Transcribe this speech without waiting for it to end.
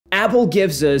Apple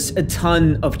gives us a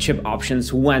ton of chip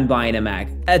options when buying a Mac.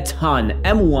 A ton.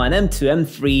 M1, M2,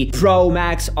 M3, Pro,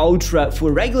 Max, Ultra.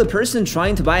 For a regular person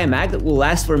trying to buy a Mac that will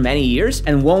last for many years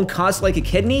and won't cost like a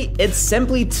kidney, it's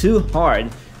simply too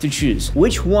hard to choose.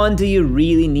 Which one do you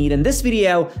really need? In this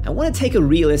video, I want to take a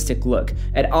realistic look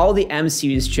at all the M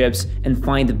series chips and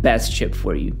find the best chip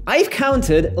for you. I've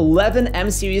counted 11 M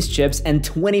series chips and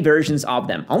 20 versions of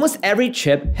them. Almost every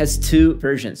chip has two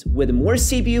versions, with more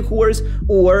CPU cores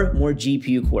or more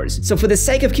GPU cores. So for the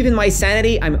sake of keeping my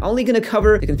sanity, I'm only going to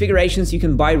cover the configurations you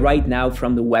can buy right now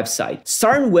from the website.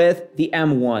 Starting with the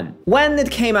M1. When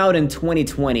it came out in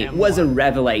 2020, it was a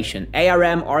revelation.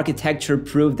 ARM architecture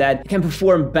proved that it can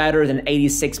perform better than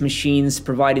 86 machines,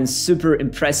 providing super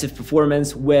impressive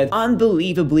performance with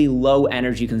unbelievably low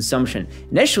energy consumption.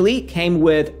 Initially, it came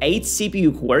with 8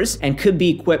 CPU cores and could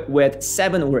be equipped with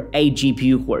 7 or 8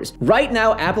 GPU cores. Right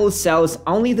now, Apple sells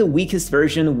only the weakest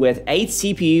version with 8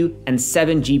 CPU and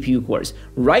 7 GPU cores.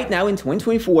 Right now in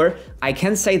 2024, I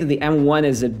can say that the M1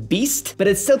 is a beast, but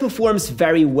it still performs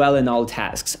very well in all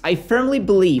tasks. I firmly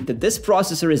believe that this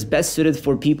processor is best suited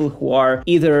for people who are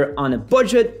either on a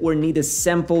budget or need a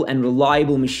simple and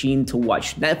reliable machine to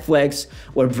watch Netflix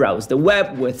or browse the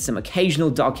web with some occasional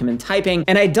document typing.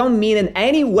 And I don't mean in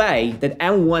any way that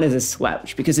M1 is a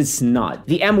slouch, because it's not.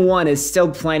 The M1 is still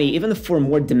plenty even for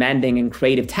more demanding and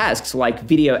creative tasks like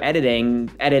video editing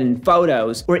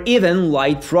photos, or even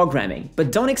light programming.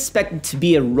 But don't expect it to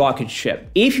be a rocket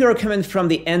ship. If you're coming from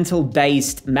the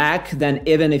Intel-based Mac, then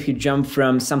even if you jump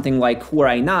from something like Core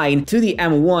i9 to the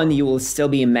M1, you will still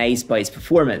be amazed by its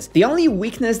performance. The only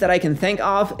weakness that I can think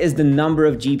of is the number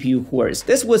of GPU cores.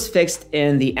 This was fixed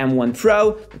in the M1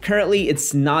 Pro, but currently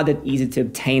it's not that easy to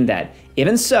obtain that.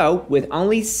 Even so, with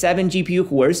only 7 GPU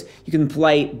cores, you can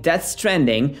play Death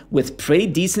Stranding with pretty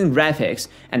decent graphics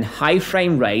and high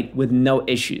frame rate with no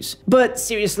issues. But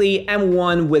seriously,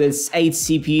 M1 with its 8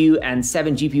 CPU and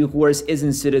 7 GPU cores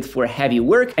isn't suited for heavy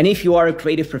work, and if you are a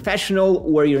creative professional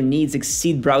or your needs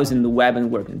exceed browsing the web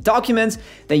and working documents,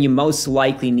 then you most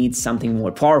likely need something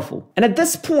more powerful. And at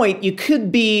this point, you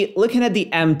could be looking at the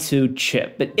M2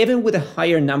 chip, but even with a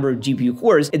higher number of GPU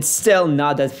cores, it's still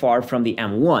not that far from the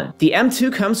M1. The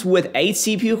M2 comes with 8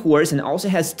 CPU cores and also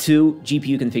has 2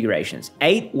 GPU configurations,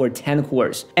 8 or 10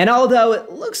 cores. And although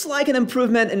it looks like an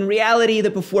improvement, in reality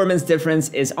the performance difference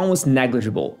is almost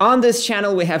negligible. On this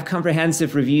channel we have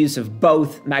comprehensive reviews of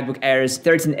both MacBook Airs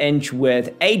 13-inch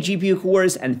with 8 GPU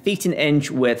cores and 15-inch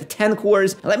with 10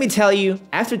 cores. And let me tell you,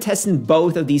 after testing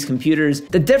both of these computers,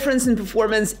 the difference in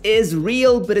performance is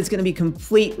real, but it's going to be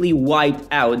completely wiped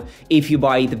out if you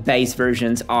buy the base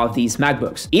versions of these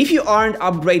MacBooks. If you aren't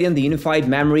upgrading the unified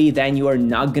memory, then you are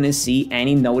not gonna see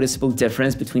any noticeable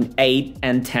difference between 8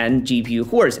 and 10 GPU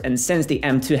cores. And since the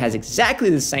M2 has exactly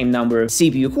the same number of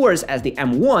CPU cores as the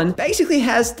M1, basically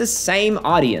has the same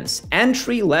audience,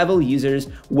 entry-level users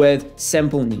with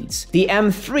simple needs. The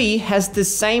M3 has the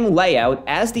same layout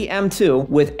as the M2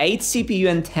 with 8 CPU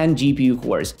and 10 GPU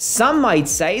cores. Some might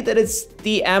say that it's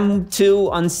the M2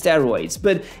 on steroids,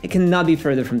 but it cannot be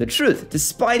further from the truth.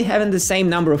 Despite having the same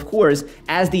number of cores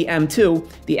as the M2,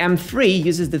 the M3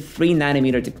 uses the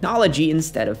 3nm technology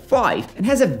instead of 5 and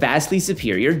has a vastly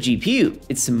superior GPU.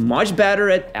 It's much better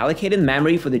at allocating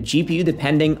memory for the GPU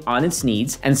depending on its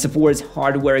needs and supports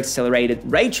hardware-accelerated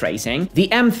ray tracing. The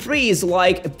M3 is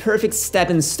like a perfect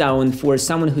stepping stone for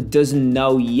someone who doesn't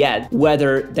know yet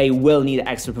whether they will need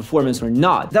extra performance or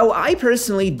not. Though I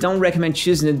personally don't recommend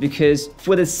choosing it, because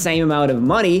for the same amount of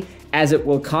money as it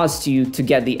will cost you to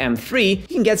get the M3, you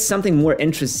can get something more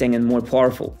interesting and more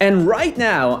powerful. And right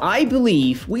now, I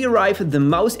believe we arrive at the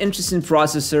most interesting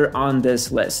processor on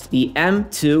this list, the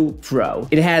M2 Pro.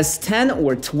 It has 10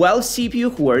 or 12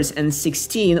 CPU cores and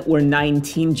 16 or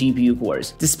 19 GPU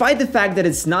cores. Despite the fact that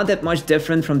it's not that much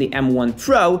different from the M1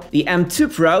 Pro, the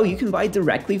M2 Pro you can buy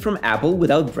directly from Apple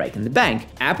without breaking the bank.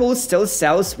 Apple still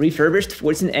sells refurbished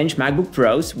 14-inch MacBook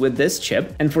Pros with this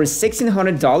chip, and for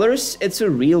 $1,600, it's a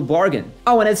real bargain.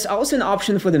 Oh, and it's also an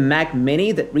option for the Mac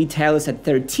Mini that retails at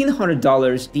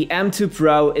 $1,300. The M2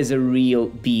 Pro is a real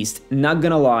beast. Not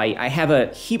gonna lie, I have a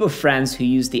heap of friends who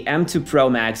use the M2 Pro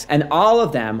Max, and all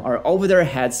of them are over their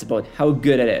heads about how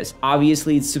good it is.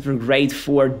 Obviously, it's super great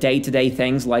for day-to-day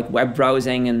things like web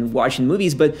browsing and watching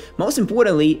movies, but most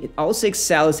importantly, it also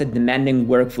excels at demanding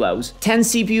workflows. 10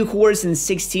 CPU cores and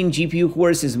 16 GPU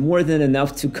cores is more than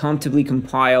enough to comfortably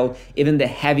compile even the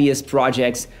heaviest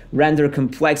projects, render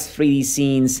complex 3D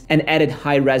scenes, and edit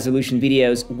high-resolution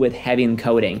videos with heavy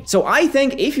encoding. So I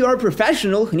think if you are a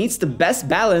professional who needs the best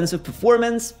balance of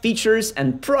performance, features,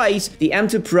 and price, the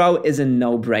M2 Pro is a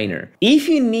no-brainer. If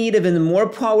you need even more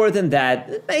power than that,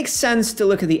 it makes sense to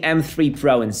look at the M3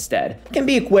 Pro instead. It can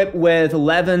be equipped with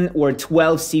 11 or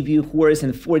 12 CPU cores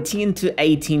and 14 to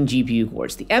 18 GPU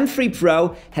cores. The M3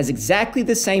 Pro has exactly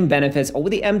the same benefits over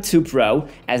the M2 Pro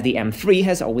as the M3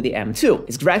 has over the M2.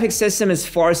 Its graphics system is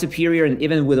far superior, and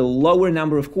even with a lower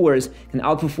number of cores, can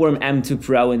outperform M2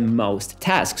 Pro in most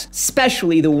tasks,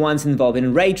 especially the ones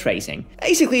involving ray tracing.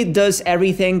 Basically, it does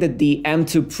everything that the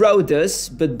M2 Pro does,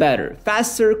 but better,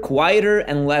 faster, quieter,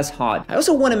 and less hot. I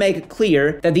also want to make it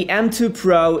clear that the M2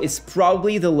 Pro is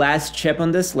probably the last chip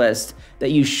on this list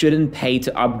that you shouldn't pay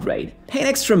to upgrade. Paying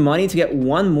extra money to get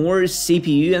 1 more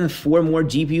CPU and 4 more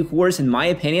GPU cores, in my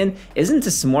opinion, isn't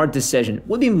a smart decision. It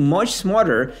would be much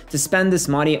smarter to spend this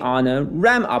money on a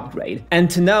RAM upgrade. And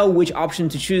to know which option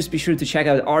to choose, be sure to check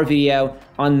out our video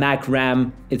on Mac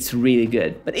RAM. It's really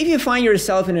good. But if you find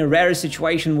yourself in a rare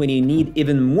situation when you need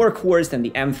even more cores than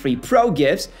the M3 Pro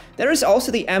gives, there is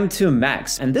also the M2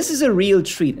 Max. And this is a real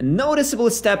treat, a noticeable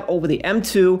step over the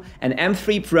M2 and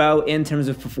M3 Pro in terms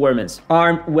of performance.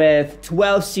 Armed with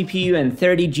 12 CPU and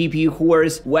 30 GPU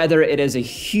cores, whether it is a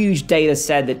huge data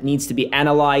set that needs to be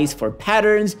analyzed for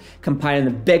patterns, compiling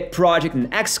a big project in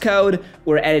Xcode,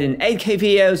 or editing 8K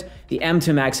videos, the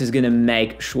M2 Max is gonna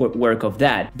make short work of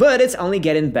that. But it's only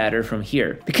getting better from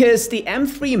here, because the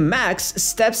M3 Max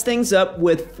steps things up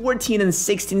with 14 and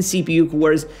 16 CPU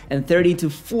cores and 30 to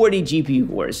 40 GPU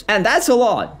cores. And that's a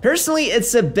lot. Personally,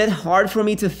 it's a bit hard for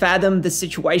me to fathom the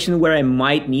situation where I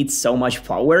might need so much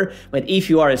power, but if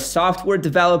you are a software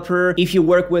developer, if you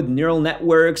work with neural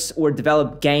networks or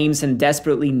develop games and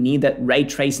desperately need that ray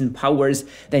tracing powers,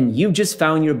 then you've just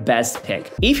found your best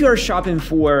pick. If you're shopping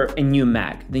for a new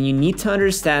Mac, then you need to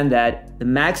understand that the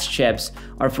Max chips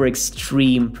are for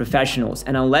extreme professionals,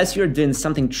 and unless you're doing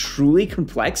something truly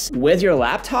complex with your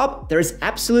laptop, there's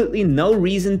absolutely no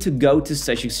reason to go to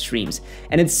such extremes,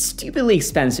 and it's stupidly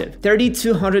expensive.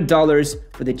 $3,200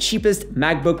 for the cheapest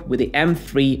MacBook with the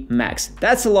M3 Max.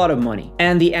 That's a lot of money.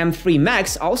 And the M3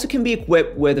 Max also can be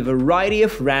equipped with a variety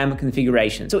of RAM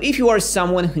configurations. So if you are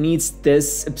someone who needs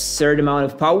this absurd amount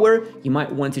of power, you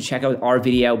might want to check out our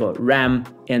video about RAM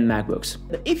in MacBooks.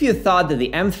 But if you thought that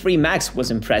the M3 Max was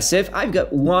impressive, I've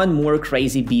got one more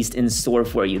crazy beast in store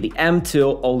for you, the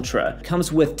M2 Ultra. It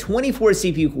comes with 24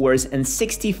 CPU cores and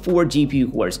 64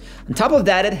 GPU cores. On top of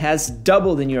that, it has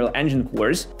double the neural engine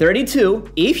cores,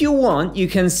 32. If you want, you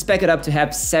can spec it up to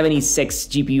have 76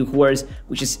 GPU cores,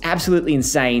 which is absolutely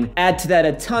insane. Add to that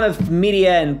a ton of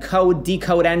media and code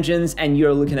decode engines, and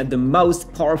you're looking at the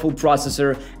most powerful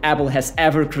processor Apple has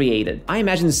ever created. I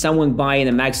imagine someone buying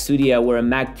a Mac Studio or a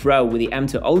Mac Pro with the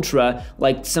M2 Ultra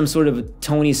like some sort of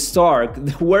Tony Stark,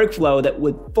 the workflow that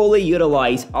would fully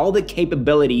utilize all the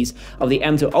capabilities of the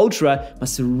M2 Ultra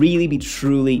must really be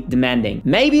truly demanding.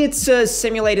 Maybe it's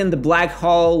simulating the black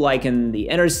hole like in the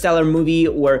Interstellar movie,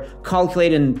 or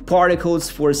calculating particles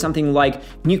for something like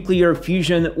nuclear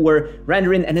fusion, or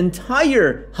rendering an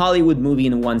entire Hollywood movie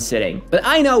in one sitting. But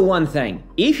I know one thing,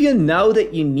 if you know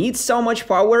that you need so much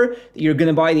power that you're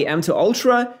gonna buy the M2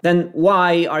 Ultra, then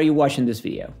why are you watching this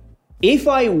video? If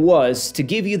I was to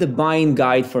give you the buying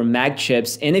guide for Mac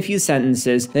chips in a few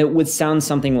sentences, then it would sound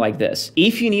something like this.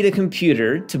 If you need a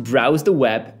computer to browse the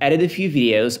web, edit a few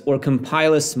videos, or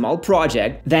compile a small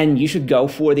project, then you should go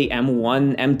for the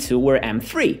M1, M2, or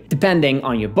M3, depending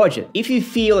on your budget. If you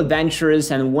feel adventurous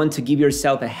and want to give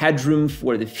yourself a headroom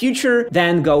for the future,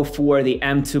 then go for the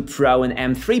M2 Pro and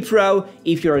M3 Pro.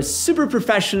 If you're a super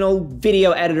professional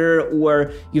video editor,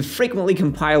 or you frequently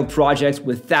compile projects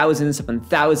with thousands upon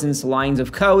thousands lines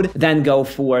of code, then go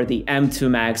for the M2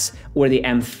 Max or the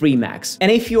M3 Max.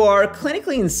 And if you are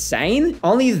clinically insane,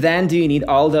 only then do you need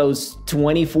all those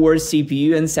 24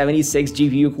 CPU and 76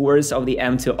 GPU cores of the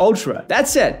M2 Ultra.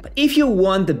 That's it. But if you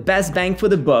want the best bang for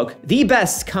the buck, the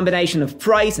best combination of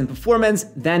price and performance,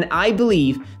 then I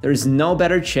believe there's no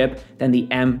better chip than the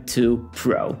M2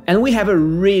 Pro. And we have a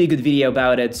really good video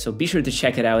about it, so be sure to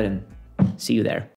check it out, and see you there.